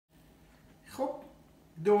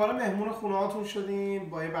دوباره مهمون خونه هاتون شدیم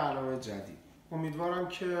با یه برنامه جدید. امیدوارم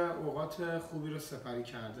که اوقات خوبی رو سپری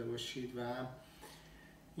کرده باشید و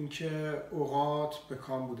اینکه اوقات به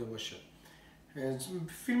کام بوده باشه.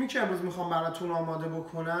 فیلمی که امروز میخوام براتون آماده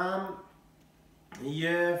بکنم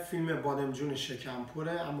یه فیلم بادمجون شکم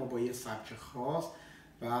پره، اما با یه سبک خاص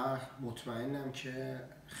و مطمئنم که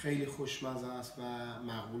خیلی خوشمزه است و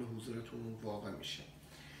مقبول حضورتون واقع میشه.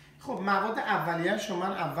 خب مواد اولیه‌اش رو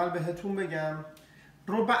من اول بهتون بگم.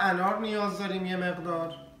 ربع انار نیاز داریم، یه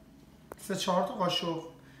مقدار 3-4 تا قاشق.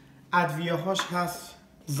 ادویه هاش هست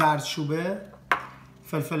زردچوبه،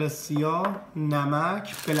 فلفل سیاه،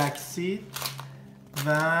 نمک، بلکسید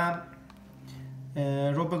و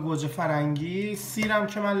ربع گوجه فرنگی. سیرم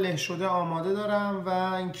که من له شده آماده دارم و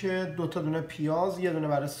اینکه 2 تا دونه پیاز، یه دونه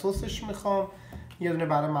برای سسش میخوام، یه دونه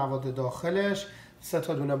برای مواد داخلش، 3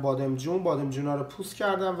 تا دونه بادمجون. بادمجونا رو پوست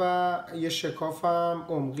کردم و یه شکافم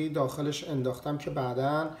عمقی داخلش انداختم که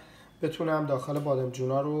بعداً بتونم داخل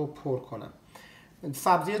بادمجونا رو پر کنم.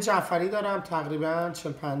 سبزی جعفری دارم تقریباً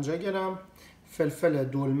 40-50 گرم. فلفل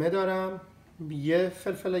دلمه دارم، یه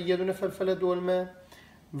دونه فلفل دلمه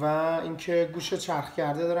و اینکه گوشت چرخ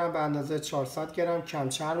کرده دارم به اندازه 400 گرم، کم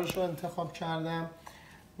چربش رو انتخاب کردم.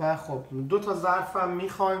 و خب 2 تا ظرفم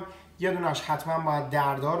میخوایم، یه دونش حتما باید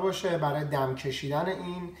دردار باشه برای دم کشیدن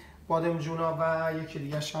این بادمجونا و یکی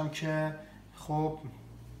دیگه‌ش هم که خب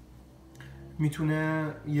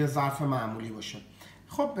میتونه یه ظرف معمولی باشه.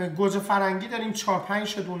 خب گوجه فرنگی داریم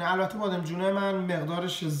 4-5 دونه. البته بادمجونه من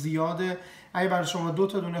مقدارش زیاده، اگه برای شما 2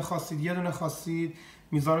 تا دونه خواستید، یه دونه خواستید،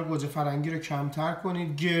 میزان گوجه فرنگی رو کمتر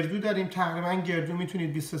کنید. گردو داریم تقریبا گردو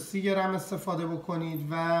میتونید 23 گرم استفاده بکنید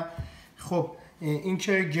و خب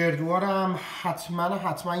اینکه گردوها رو هم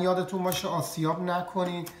حتما یادتون باشه آسیاب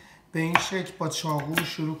نکنید. به این شکل با چاقو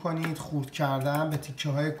شروع کنید خورد کردن به تیکه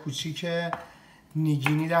های کوچیک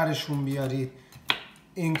نیگینی درشون بیارید.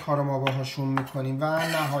 این کارو ما باهاشون میکنیم و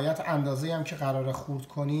نهایت اندازه هم که قراره خورد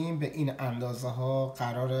کنیم به این اندازه ها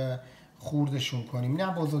قراره خوردشون کنیم،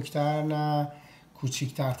 نه بزرگتر نه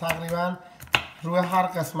کوچیکتر. تقریبا روی هر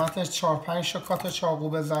قسمتش 4-5 کات چاقو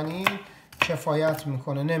بزنیم کفایت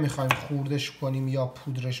میکنه. نمیخوایم خوردش کنیم یا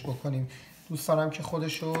پودرش بکنیم، دوست دارم که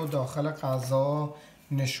خودشو داخل غذا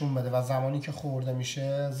نشون بده و زمانی که خورده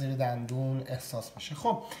میشه زیر دندون احساس میشه.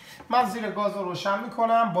 خب من زیر گاز رو روشن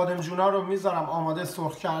میکنم، بادمجونا رو میذارم آماده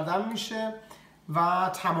سرخ کردن میشه و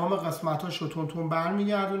تمام قسمتاش رو تون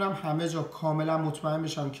برمیگردونم همه جا کاملا مطمئن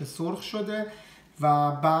بشم که سرخ شده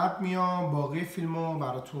و بعد میام باقی فیلمو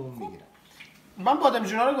براتون میگیرم. من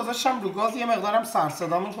بادمجونا رو گذاشتم رو گاز، یه مقدارم سر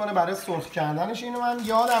صدا میکنه برای سرخ کردنش. اینو من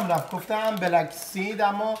یادم رفت گفتم بلک سید،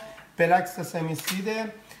 اما بلک سسمی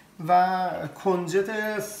سیده و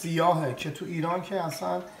کنجد سیاهه که تو ایران که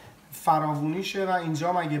اصلا فراوونیشه و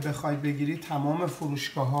اینجا مگه بخواید بگیرید تمام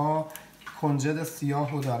فروشگاه ها کنجد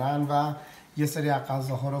سیاه رو دارن و یه سری از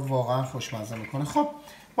غذاها رو واقعا خوشمزه میکنه. خب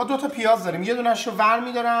ما 2 تا پیاز داریم، یه دونش رو ور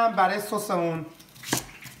میدارم برای سسمون،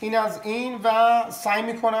 این از این، و سعی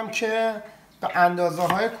میکنم که به اندازه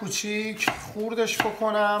های کوچیک خوردش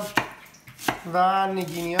بکنم و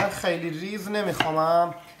نگینی ها خیلی ریز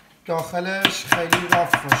نمیخوامم، داخلش خیلی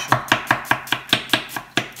راف باشه.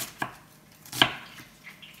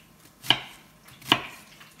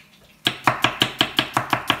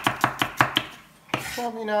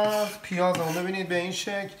 خب این از پیازمون ببینید به این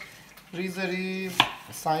شکل ریز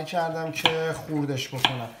سعی کردم که خوردش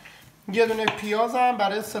بکنم. یه دونه پیازم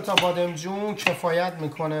برای 3 تا بادمجون کفایت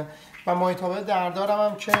میکنه و مایتابه دردارم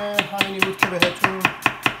هم که همینی بود که بهتون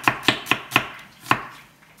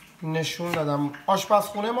نشون دادم.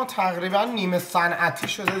 آشپزخونه ما تقریبا نیمه صنعتی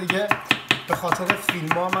شده دیگه، به خاطر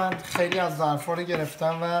فیلم ها من خیلی از ظرفا رو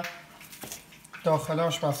گرفتم و داخل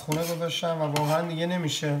آشپزخونه گذاشتم و واقعا دیگه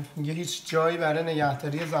نمیشه، دیگه هیچ جایی برای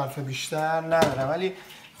نگهداری ظرف بیشتر ندارم. ولی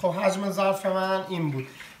خب حجم ظرف من این بود.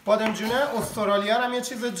 بادمجونه استرالیا هم یه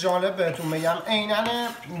چیز جالب بهتون بگم، عیناً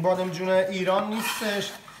بادمجونه ایران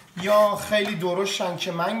نیستش، یا خیلی درشتن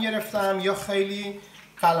که من گرفتم یا خیلی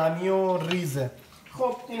قلمی و ریزه.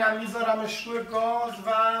 خب اینم میذارمش روی گاز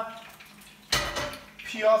و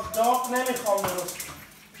پیاز داغ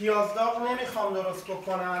نمیخوام درست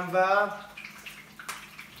بکنم و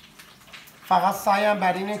فقط سعیم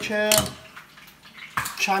بر اینه که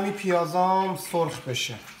کمی پیازام سرخ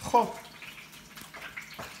بشه. خب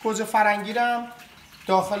گوجه فرنگیرم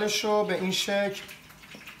داخلش رو به این شکل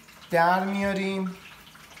در میاریم.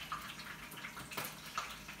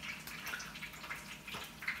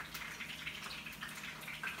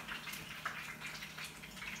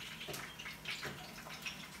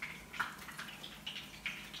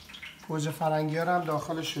 گوجه فرنگی ها رو هم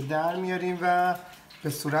داخلش رو در میاریم و به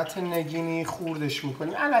صورت نگینی خوردش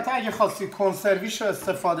میکنیم. البته اگه خواستید کنسرویش رو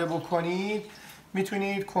استفاده بکنید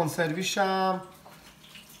میتونید کنسرویش هم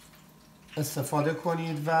استفاده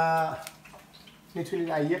کنید و میتونید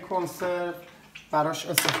از یک کنسرو براش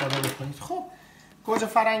استفاده بکنید. خب گوجه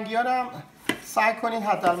فرنگی ها رو سعی کنید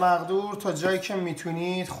حدالمقدور تا جایی که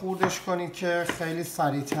میتونید خوردش کنید که خیلی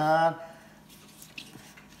سریعتر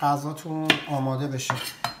غذاتون آماده بشه.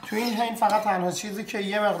 تو این حین فقط تنها چیزی که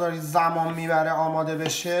یه مقداری زمان میبره آماده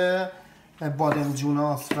بشه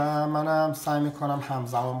بادمجوناست و منم سعی میکنم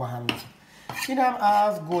همزمان با هم میزنم. این هم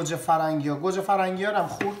از گوجه فرنگی ها. گوجه فرنگی ها رو هم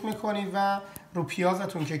خورد میکنید و رو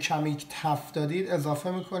پیازتون که کمی تفت دادید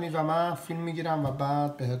اضافه میکنید و من فیلم میگیرم و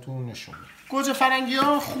بعد بهتون نشون میدم. گوجه فرنگی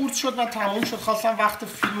ها خورد شد و تموم شد. خواستم وقت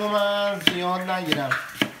فیلمو من زیاد نگیرم.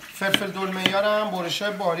 فلفل دلمه ها رو هم برشه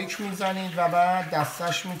باریک میزنید و بعد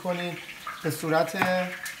دستش میکنید به صورت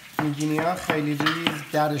میگینی ها خیلی ریز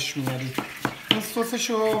درش میارید. این سسش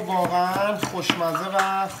رو واقعا خوشمزه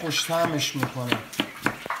و خوش‌طعمش میکنه.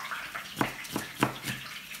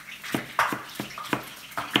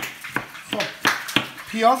 خب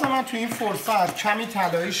پیاز من تو این فرصت کمی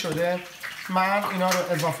طلایی شده، من اینا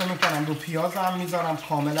رو اضافه میکنم رو پیازم، میذارم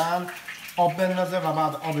کاملا آب بندازه و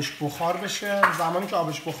بعد آبش بخار بشه. زمانی که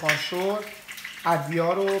آبش بخار شد ادویه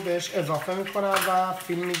رو بهش اضافه میکنم و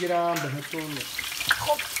فیلم میگیرم بهتون.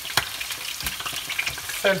 خب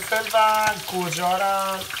فلفل و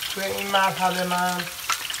گوجارم توی این مرحله من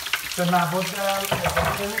به موادم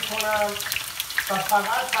اضافه میکنم و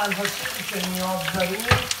فقط تنها چیزی که نیاز داریم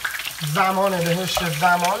زمانه، بهش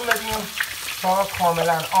زمان بدیم تا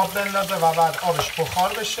کاملا آب بندازه و بعد آبش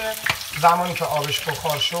بخار بشه. زمانی که آبش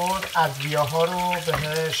بخار شد ادویه ها رو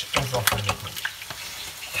بهش اضافه میکنیم.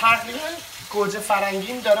 تقریبا گوجه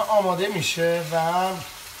فرنگیم داره آماده میشه و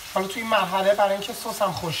حالا توی این مرحله برای اینکه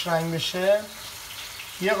سسم خوش رنگ بشه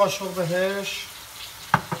یه قاشق بهش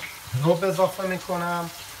رب اضافه میکنم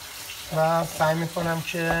و سعی میکنم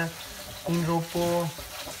که این رب رو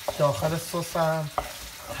داخل سسم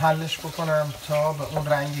حلش بکنم تا به اون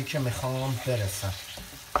رنگی که میخوام برسم.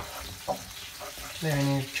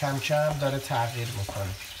 ببینید کم کم داره تغییر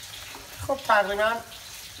میکنه. خب تقریبا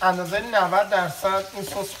اندازه 90% این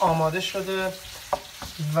سس آماده شده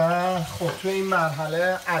و خب توی این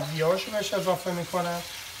مرحله ادویه‌هاشو بهش اضافه میکنم.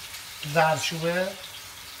 زردچوبه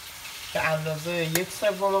به اندازه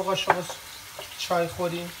 1/3 قاشق چای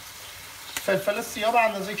خوری، فلفل سیاه به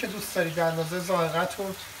اندازه که دوست دارید، به اندازه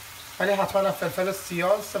ذائقه‌تون، ولی حتما از فلفل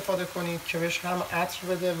سیاه استفاده کنید که بهش هم عطر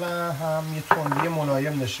بده و هم یه تندی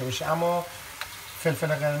ملایم داشته باشه، اما فلفل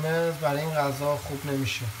قرمز برای این غذا خوب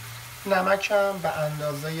نمیشه. نمک هم به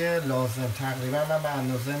اندازه لازم، تقریبا من به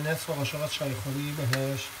اندازه نصف قاشق چای خوری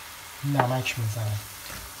بهش نمک میزنم.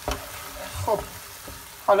 خب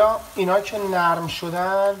حالا اینا که نرم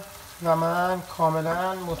شدن و من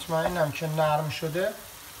کاملا مطمئنم که نرم شده،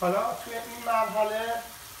 حالا توی این مرحله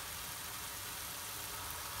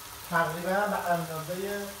تقریبا به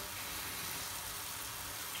اندازه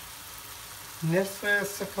نصف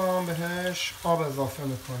استکان بهش آب اضافه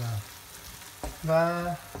میکنم و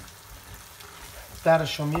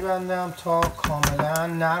درشو میبندم تا کاملا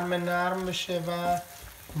نرم بشه و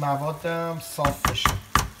موادم صاف بشه.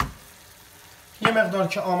 یه مقدار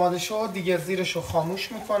که آماده شد دیگه زیرشو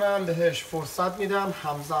خاموش میکنم، بهش فرصت میدم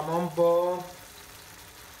همزمان با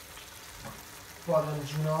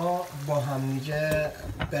بادمجونا با هم دیگه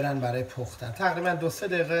برن برای پختن. تقریبا 2-3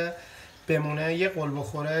 دقیقه بمونه، یه قل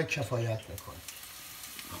بخوره کفایت میکنه.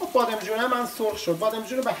 خب بادمجون من سرخ شد.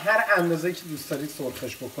 بادمجون رو به هر اندازه‌ای که دوست دارید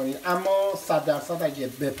سرخش بکنید، اما 100% اگه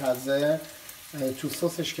بپزه تو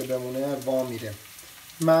سسش که بمونه وا میره.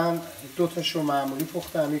 من 2 تاشو معمولی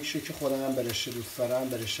پختم، یکیشو که خودم برشته دوست دارم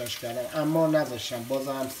برشته‌اش کردم، اما نذاشتم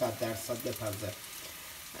بازم 100% بپزه.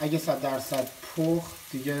 اگه 100% پخت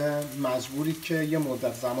دیگه مجبورید که یه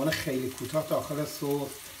مدت زمان خیلی کوتاه داخل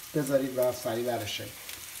سس بذارید و سریع برشه.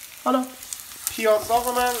 حالا پیاز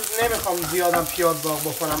داغ من نمیخوام زیادم پیاز داغ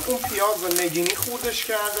بکنم. اون پیاز رو نگینی خوردش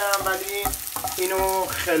کردم ولی اینو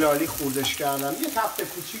خلالی خوردش کردم. یه تفت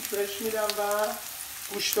کوچیک بهش میدم و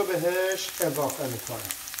گوشت رو بهش اضافه میکنم.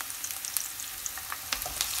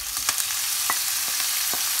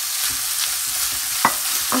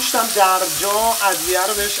 گوشتم در جا، ادویه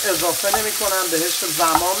رو بهش اضافه نمی کنم، بهش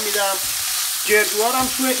زمان میدم. گردوهارم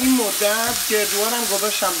توی این مدت گردوهارم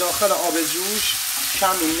گذاشتم داخل آب جوش،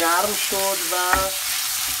 کمی نرم شد و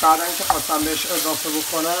بعدن که خواستم بهش اضافه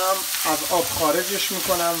بکنم از آب خارجش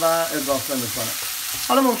میکنم و اضافه میکنم.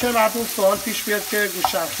 حالا ممکنه براتون سوال پیش بیاد که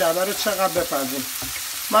گوشت کرده رو چقدر بپزیم.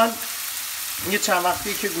 من یه چند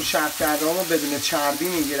وقتی که گوشت کرده رو بدون چربی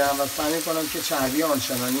میگیرم و سعی میکنم که چربی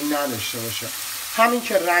آنچنانی نداشته باشه. همین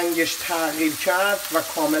که رنگش تغییر کرد و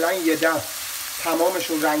کاملا یه دست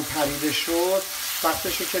تمامشون رنگ پریده شد،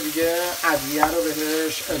 وقتشه که دیگه ادویه رو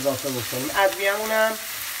بهش اضافه بکنیم. ادویه‌مونم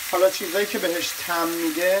حالا چیزایی که بهش طعم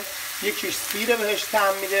میده، یکیش سیر بهش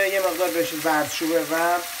طعم میده، یه مقدار بهش زردچوبه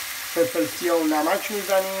و فلفل سیاه و نمک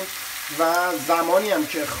میزنیم و زمانی هم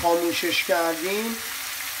که خاموشش کردیم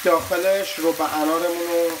داخلش ربع انارمون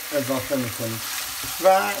رو اضافه میکنیم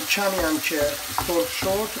و کمی هم که سرخ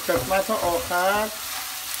شد تو قسمت آخر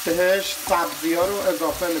بهش سبزی ها رو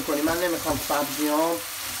اضافه میکنیم. من نمیخوام سبزی ها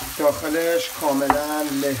داخلش کاملا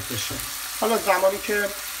له بشه. حالا زمانی که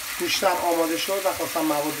گوشتم آماده شد و خواستم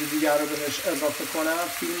مواد دیگر رو بهش اضافه کنم،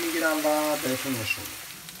 فیلم میگیرم و بهتون نشون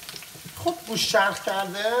میدم. خب گوشت چرخ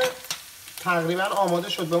کرده، تقریبا آماده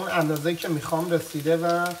شد، به اون اندازه‌ای که میخوام رسیده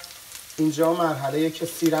و اینجا مرحله‌ای که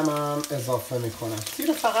سیرم هم اضافه میکنم.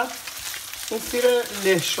 سیر فقط این سیر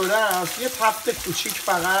له شده است، یه تفت کوچیک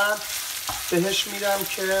فقط بهش میدم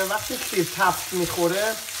که وقتی سیر تفت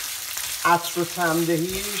میخوره عطر و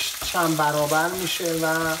طعم‌دهیش چند برابر میشه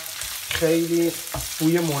و خیلی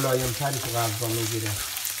بوی ملایم‌تری تو غذا میگیره.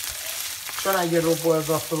 چون اگه رب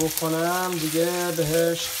اضافه بکنم دیگه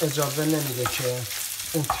بهش اجازه نمیده که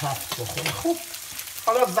اون تفت بخوره. خب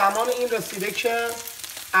حالا زمان این رسیده که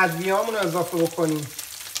ادویه‌هامون رو اضافه بکنیم.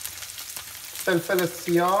 فلفل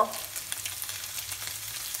سیاه،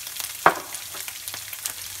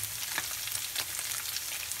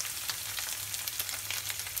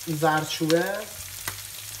 زردچوبه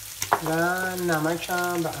و نمک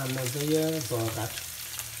هم به اندازه ذائقت.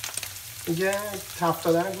 دیگه تفت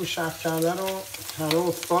دادن گوشت چرخ کرده رو همه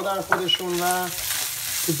استادن خودشون و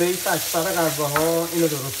تو بیت اکثر غذاها اینو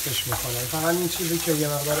درستش میکنن. فقط این چیزی که یه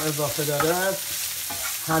مقدار اضافه داره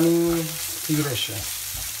همین سیرشه.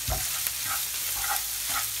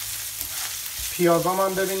 پیازام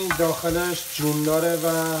هم ببینید داخلش جون داره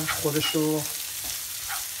و خودشو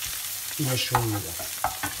نشون میده.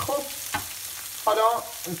 خب حالا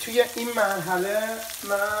توی این مرحله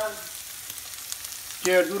من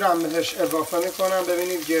گردو رو بهش اضافه میکنم.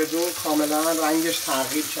 ببینید گردو کاملا رنگش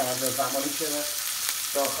تغییر کرده زمانی که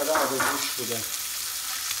داخل آب گوشت بوده.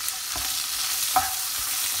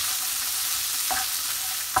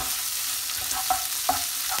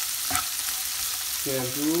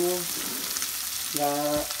 گردو و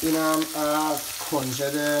اینم از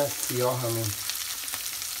کنجد سیاهمون.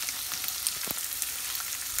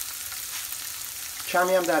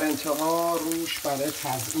 کمی هم در انتها روش برای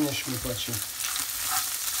تزیینش میپاچیم.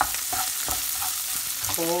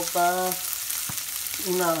 خب و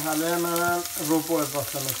این مرحله من رب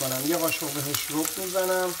اضافه میکنم. یه قاشق بهش رب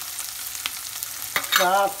میزنم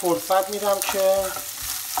و فرصت میدم که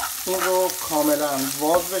این رو کاملا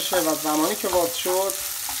واز بشه و زمانی که واز شد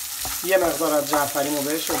یه مقدار از جعفریمو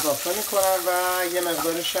بهش اضافه میکنم و یه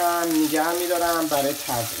مقدارش هم نگه میدارم برای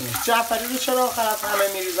تزیین. جعفری رو چرا آخر از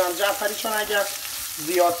همه میریزم؟ جعفری چون اگر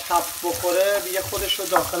زیاد تفت بخوره دیگه خودش رو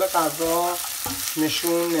داخل غذا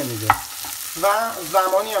نشون نمیده و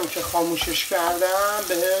زمانی هم که خاموشش کردم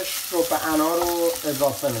بهش ربع انار رو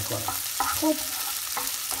اضافه میکنم. خب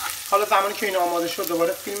حالا زمانی که این آماده شد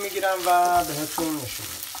دوباره فیلم میگیرم و بهتون نشون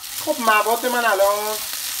میدم. خب مواد من الان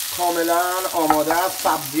کاملا آماده است.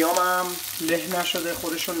 سبزیام هم له نشده،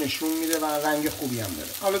 خودش رو نشون میده و رنگ خوبی هم داره.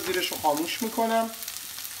 حالا زیرش رو خاموش میکنم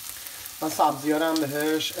و سبزی‌ها رو هم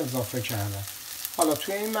بهش اضافه کردم. حالا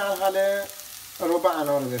توی این مرحله ربع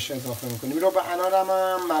انار رو بهش اضافه میکنیم. ربع انار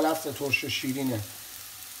هم ملس ترش و شیرینه.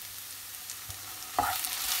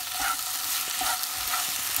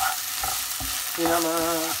 این هم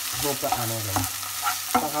ربع اناره.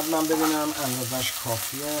 فقط من ببینم اندازش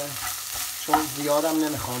کافیه چون زیادم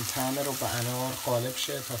نمیخوام طعم ربع انار غالب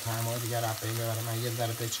شه تا طعم‌های دیگر از بین ببره. من یه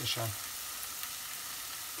ذره بچشم.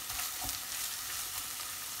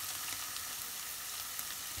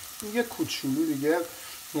 یه کوچولو دیگه،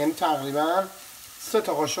 یعنی تقریبا 3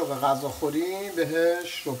 تا قاشق غذاخوری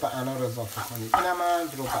بهش ربع انار اضافه کنید. اینم من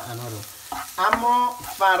ربع انار رو. اما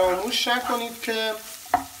فراموش نکنید که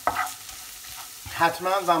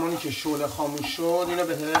حتما زمانی که شعله خاموش شد اینو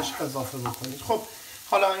بهش اضافه بکنید. خب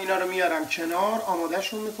حالا اینا رو میارم کنار،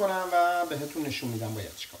 آمادهشون میکنم و بهتون نشون میدم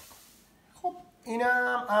باید چیکار کنم. خب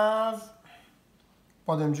اینم از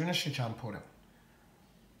بادمجون شکم پره.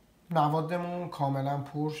 موادمون کاملا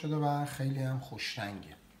پر شده و خیلی هم خوش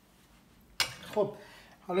رنگه. خب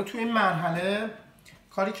حالا تو این مرحله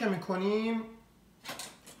کاری که میکنیم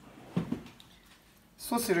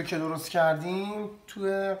سوسی رو که درست کردیم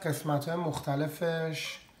توی قسمت‌های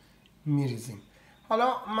مختلفش میریزیم.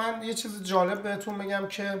 حالا من یه چیز جالب بهتون بگم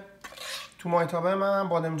که تو مایتابه من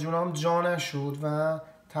بادمجونام جا نشد و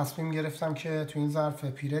تصمیم گرفتم که تو این ظرف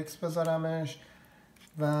پیرکس بذارمش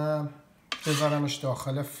و بذارمش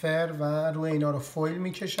داخل فر و روی اینا رو فویل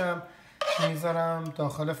میکشم، میذارم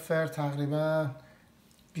داخل فر تقریبا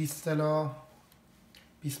 20 الی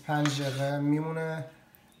 25 دقیقه میمونه.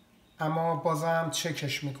 اما بازم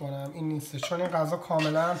چکش میکنم این نیست، چون این غذا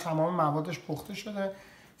کاملا تمام موادش پخته شده،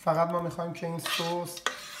 فقط ما میخوایم که این سس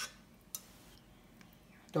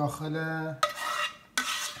داخل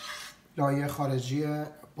لایه خارجی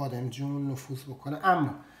بادمجون نفوذ بکنه.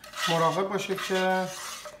 اما مراقب باشید که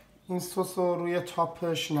این سس رو روی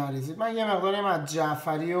تاپش نریزید. من یه مقداریم از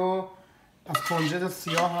جعفری و از کنجد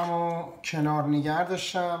سیاه هم کنار نگه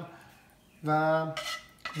داشتم و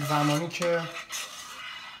زمانی که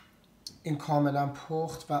این کاملا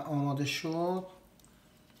پخت و آماده شد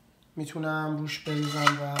میتونم روش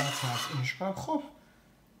بریزم و تزیینش کنم. خب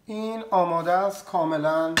این آماده است،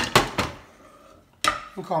 کاملا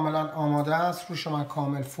آماده است. روش من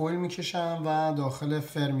کامل فویل میکشم و داخل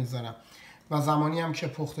فر میذارم و زمانی هم که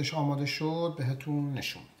پختش آماده شد بهتون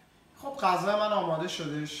نشون میدم. خب غذا من آماده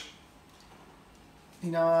شدش.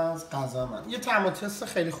 این از غذا من. یه طعم و تست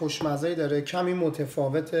خیلی خوشمزه‌ای داره، کمی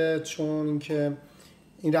متفاوته چون اینکه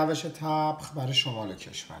این روش طبخ برای شمال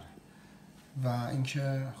کشوره و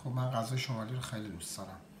اینکه خب من غذای شمالی رو خیلی دوست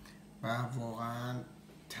دارم و واقعا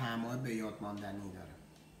طعمای به یاد ماندنی داره.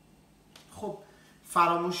 خب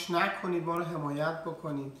فراموش نکنید ما رو حمایت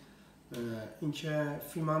بکنید، اینکه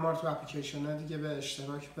فیلم ما رو تو اپلیکیشن ها دیگه به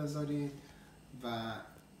اشتراک بذارید و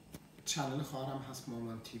چنل خواهرم هست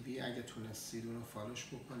مامان تیوی، اگه تونستید اون رو فالوش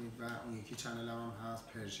بکنید و اون یکی چنل هم هست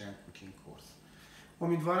پرژن کوکینگ کورس.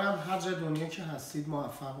 امیدوارم هر جای دنیا که هستید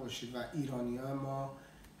موفق باشید و ایرانی‌ها ما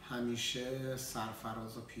همیشه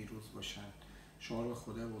سرفراز و پیروز باشن. شما رو به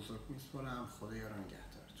خدا بزرگ میسپارم. خدا یارو نگهدار.